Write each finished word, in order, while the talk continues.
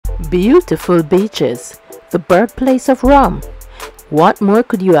Beautiful beaches, the birthplace of rum. What more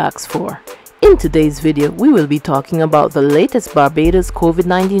could you ask for? In today's video, we will be talking about the latest Barbados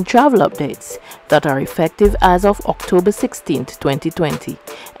COVID-19 travel updates that are effective as of October 16, 2020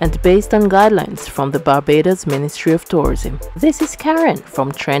 and based on guidelines from the Barbados Ministry of Tourism. This is Karen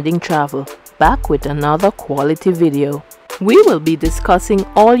from Trending Travel, back with another quality video. We will be discussing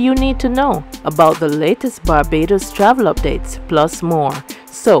all you need to know about the latest Barbados travel updates plus more.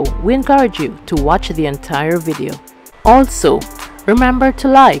 So, we encourage you to watch the entire video. Also, remember to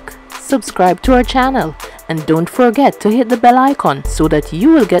like, subscribe to our channel, and don't forget to hit the bell icon so that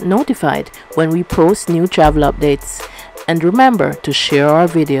you will get notified when we post new travel updates. And remember to share our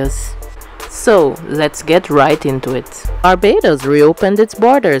videos. So, let's get right into it. Barbados reopened its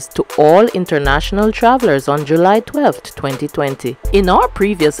borders to all international travelers on July 12, 2020. In our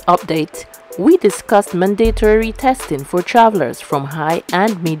previous update, we discussed mandatory testing for travelers from high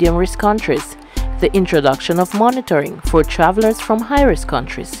and medium risk countries, the introduction of monitoring for travelers from high risk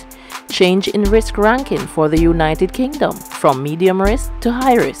countries, change in risk ranking for the United Kingdom from medium risk to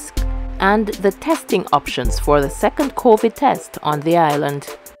high risk, and the testing options for the second COVID test on the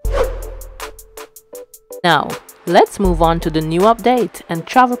island. Now, let's move on to the new update and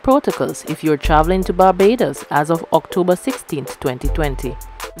travel protocols if you're traveling to Barbados as of October 16, 2020.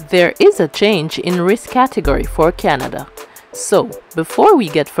 There is a change in risk category for Canada. So, before we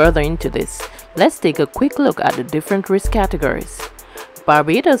get further into this, let's take a quick look at the different risk categories.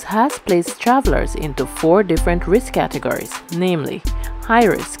 Barbados has placed travelers into 4 different risk categories, namely high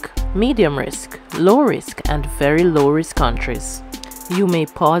risk, medium risk, low risk, and very low risk countries. You may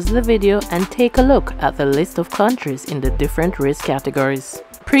pause the video and take a look at the list of countries in the different risk categories.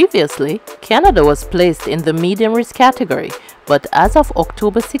 Previously, Canada was placed in the medium risk category, but as of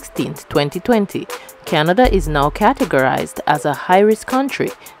October 16, 2020, Canada is now categorized as a high-risk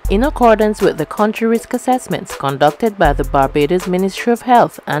country in accordance with the country risk assessments conducted by the Barbados Ministry of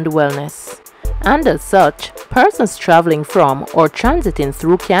Health and Wellness. And as such, persons traveling from or transiting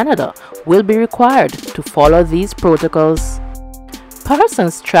through Canada will be required to follow these protocols.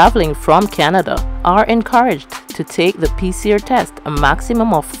 Persons traveling from Canada are encouraged to take the PCR test a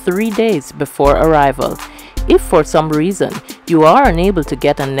maximum of 3 days before arrival. If for some reason you are unable to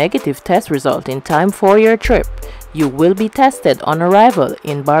get a negative test result in time for your trip, you will be tested on arrival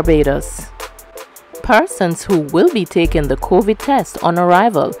in Barbados. Persons who will be taking the COVID test on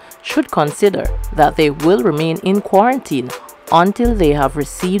arrival should consider that they will remain in quarantine until they have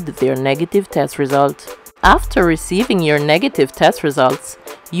received their negative test result. After receiving your negative test results,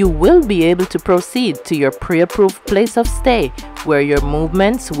 you will be able to proceed to your pre-approved place of stay where your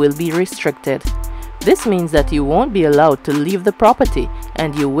movements will be restricted. This means that you won't be allowed to leave the property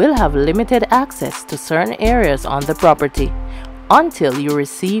and you will have limited access to certain areas on the property until you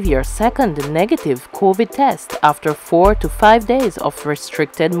receive your second negative COVID test after 4 to 5 days of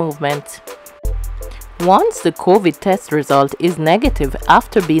restricted movement. Once the COVID test result is negative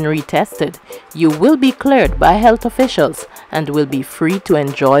after being retested, you will be cleared by health officials and will be free to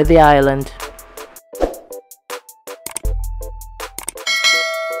enjoy the island.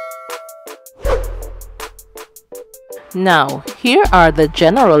 Now, here are the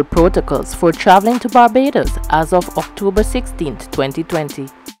general protocols for traveling to Barbados as of October 16, 2020.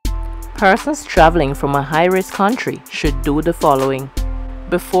 Persons traveling from a high-risk country should do the following.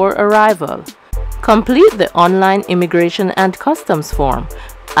 Before arrival, complete the online immigration and customs form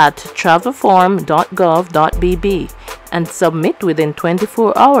at travelform.gov.bb and submit within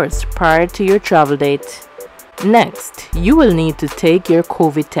 24 hours prior to your travel date. Next, you will need to take your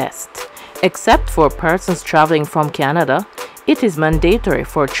COVID test. Except for persons traveling from Canada, it is mandatory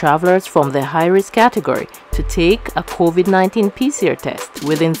for travelers from the high-risk category to take a COVID-19 PCR test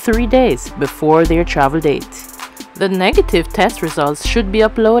within 3 days before their travel date. The negative test results should be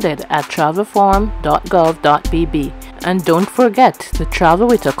uploaded at travelform.gov.bb, and don't forget to travel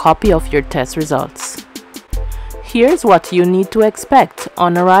with a copy of your test results. Here's what you need to expect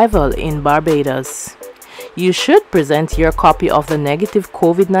on arrival in Barbados. You should present your copy of the negative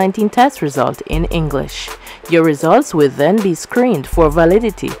COVID-19 test result in English. Your results will then be screened for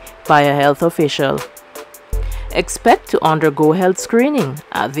validity by a health official. Expect to undergo health screening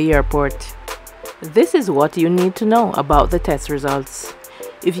at the airport. This is what you need to know about the test results.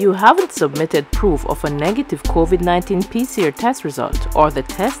 If you haven't submitted proof of a negative COVID-19 PCR test result or the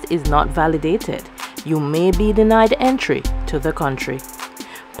test is not validated, you may be denied entry to the country.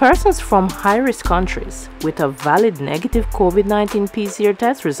 Persons from high-risk countries with a valid negative COVID-19 PCR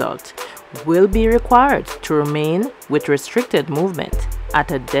test result will be required to remain with restricted movement at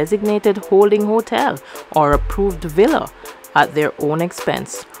a designated holding hotel or approved villa at their own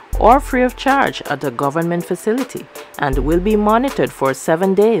expense, or free of charge at a government facility and will be monitored for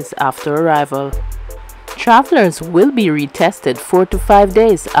 7 days after arrival. Travelers will be retested 4 to 5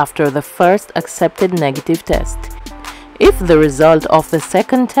 days after the first accepted negative test. If the result of the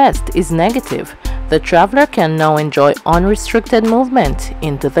second test is negative, the traveler can now enjoy unrestricted movement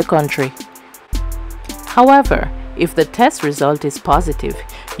into the country. However, if the test result is positive,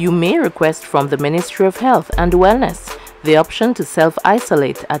 you may request from the Ministry of Health and Wellness the option to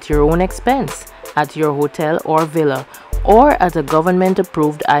self-isolate at your own expense at your hotel or villa or at a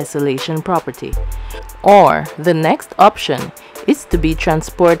government-approved isolation property. Or the next option is to be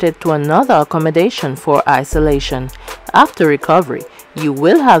transported to another accommodation for isolation. After recovery, you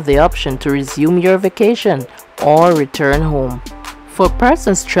will have the option to resume your vacation or return home. For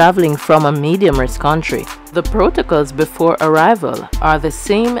persons traveling from a medium-risk country, the protocols before arrival are the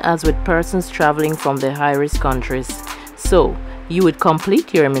same as with persons traveling from the high-risk countries. So, you would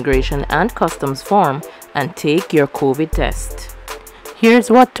complete your immigration and customs form and take your COVID test.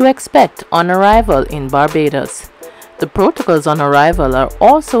 Here's what to expect on arrival in Barbados. The protocols on arrival are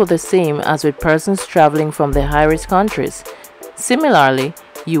also the same as with persons traveling from the high-risk countries. Similarly,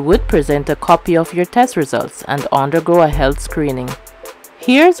 you would present a copy of your test results and undergo a health screening.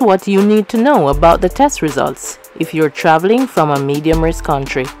 Here's what you need to know about the test results if you're traveling from a medium-risk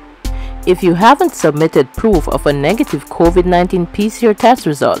country. If you haven't submitted proof of a negative COVID-19 PCR test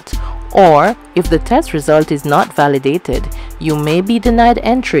result, or if the test result is not validated, you may be denied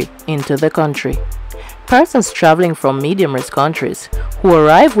entry into the country. Persons traveling from medium-risk countries who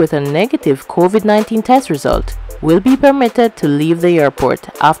arrive with a negative COVID-19 test result will be permitted to leave the airport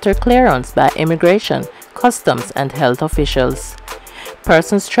after clearance by immigration, customs, and health officials.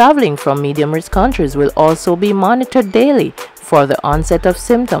 Persons traveling from medium-risk countries will also be monitored daily for the onset of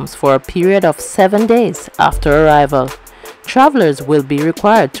symptoms for a period of 7 days after arrival. Travelers will be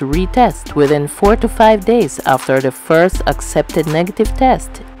required to retest within 4 to 5 days after the first accepted negative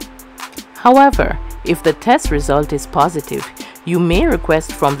test. However, if the test result is positive, you may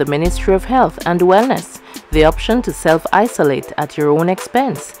request from the Ministry of Health and Wellness the option to self-isolate at your own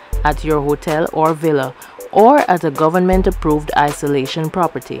expense at your hotel or villa or at a government-approved isolation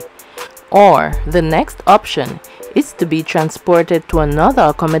property. Or the next option is to be transported to another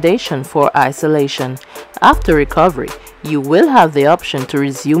accommodation for isolation. After recovery, you will have the option to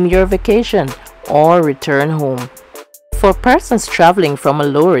resume your vacation or return home. For persons traveling from a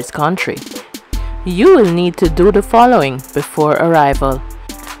low-risk country, you will need to do the following before arrival.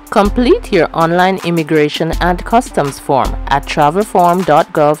 Complete your online immigration and customs form at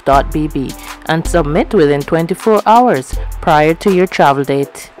travelform.gov.bb and submit within 24 hours prior to your travel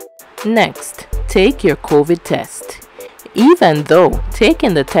date. Next, take your COVID test. Even though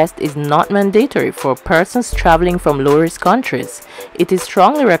taking the test is not mandatory for persons traveling from low-risk countries, it is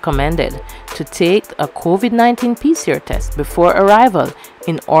strongly recommended to take a COVID-19 PCR test before arrival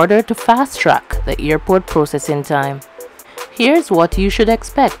in order to fast-track the airport processing time. Here's what you should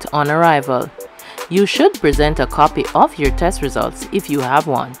expect on arrival. You should present a copy of your test results if you have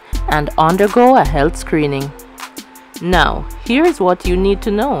one and undergo a health screening. Now, here's what you need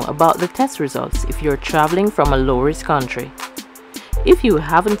to know about the test results if you're traveling from a low-risk country. If you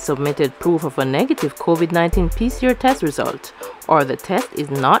haven't submitted proof of a negative COVID-19 PCR test result or the test is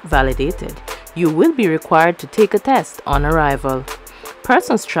not validated, you will be required to take a test on arrival.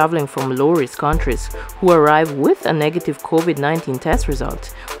 Persons traveling from low-risk countries who arrive with a negative COVID-19 test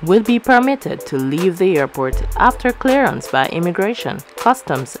result will be permitted to leave the airport after clearance by immigration,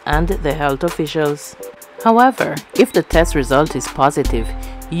 customs, and the health officials. However, if the test result is positive,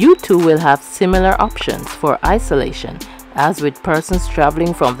 you too will have similar options for isolation as with persons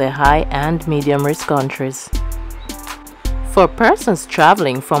traveling from the high and medium risk countries. For persons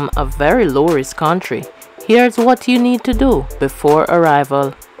traveling from a very low risk country, here's what you need to do before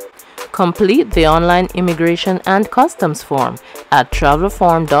arrival. Complete the online immigration and customs form at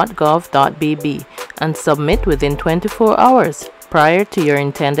travelform.gov.bb and submit within 24 hours prior to your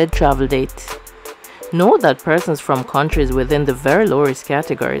intended travel date. Note that persons from countries within the very low risk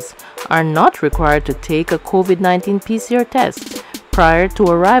categories are not required to take a COVID-19 PCR test prior to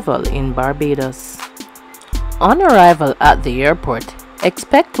arrival in Barbados. On arrival at the airport,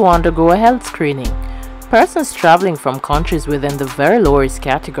 expect to undergo a health screening. Persons traveling from countries within the very low risk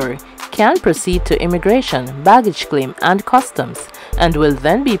category can proceed to immigration, baggage claim, and customs and will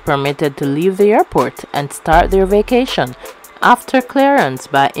then be permitted to leave the airport and start their vacation after clearance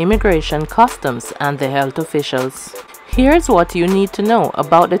by immigration, customs, and the health officials. Here's what you need to know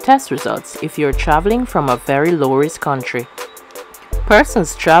about the test results if you're traveling from a very low-risk country.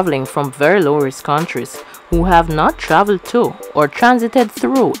 Persons traveling from very low-risk countries who have not traveled to or transited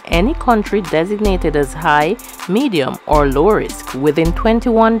through any country designated as high, medium, or low risk within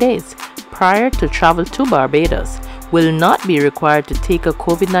 21 days prior to travel to Barbados will not be required to take a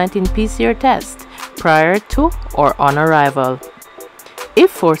COVID-19 PCR test prior to or on arrival.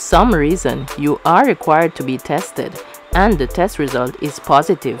 If for some reason you are required to be tested and the test result is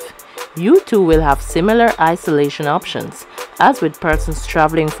positive, you too will have similar isolation options as with persons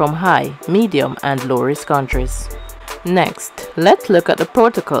traveling from high, medium, and low risk countries. Next, let's look at the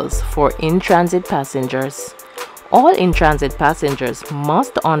protocols for in-transit passengers. All in-transit passengers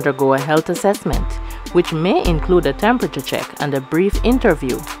must undergo a health assessment, which may include a temperature check and a brief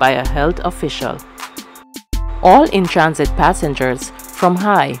interview by a health official. All in-transit passengers from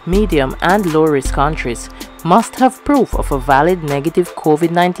high, medium, and low risk countries must have proof of a valid negative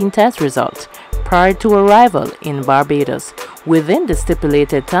COVID-19 test result prior to arrival in Barbados within the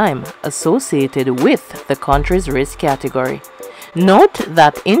stipulated time associated with the country's risk category. Note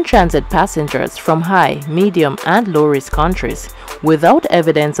that in-transit passengers from high, medium, and low risk countries without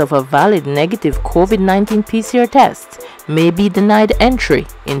evidence of a valid negative COVID-19 PCR test may be denied entry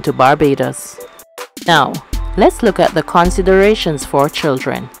into Barbados. Now, let's look at the considerations for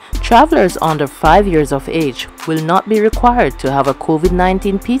children. Travelers under 5 years of age will not be required to have a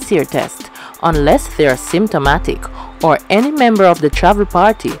COVID-19 PCR test unless they are symptomatic or any member of the travel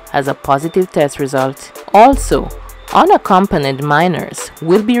party has a positive test result. Also, unaccompanied minors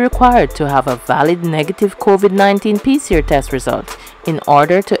will be required to have a valid negative COVID-19 PCR test result in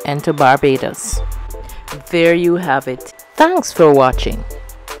order to enter Barbados. There you have it. Thanks for watching.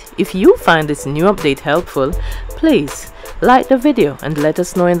 If you find this new update helpful, please like the video and let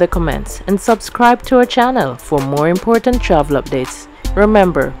us know in the comments, and subscribe to our channel for more important travel updates.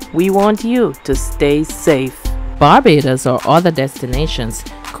 Remember, we want you to stay safe. Barbados or other destinations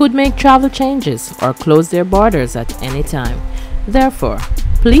could make travel changes or close their borders at any time. Therefore,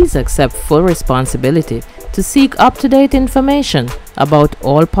 please accept full responsibility to seek up-to-date information about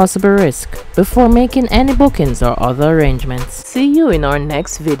all possible risk before making any bookings or other arrangements. See you in our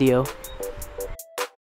next video.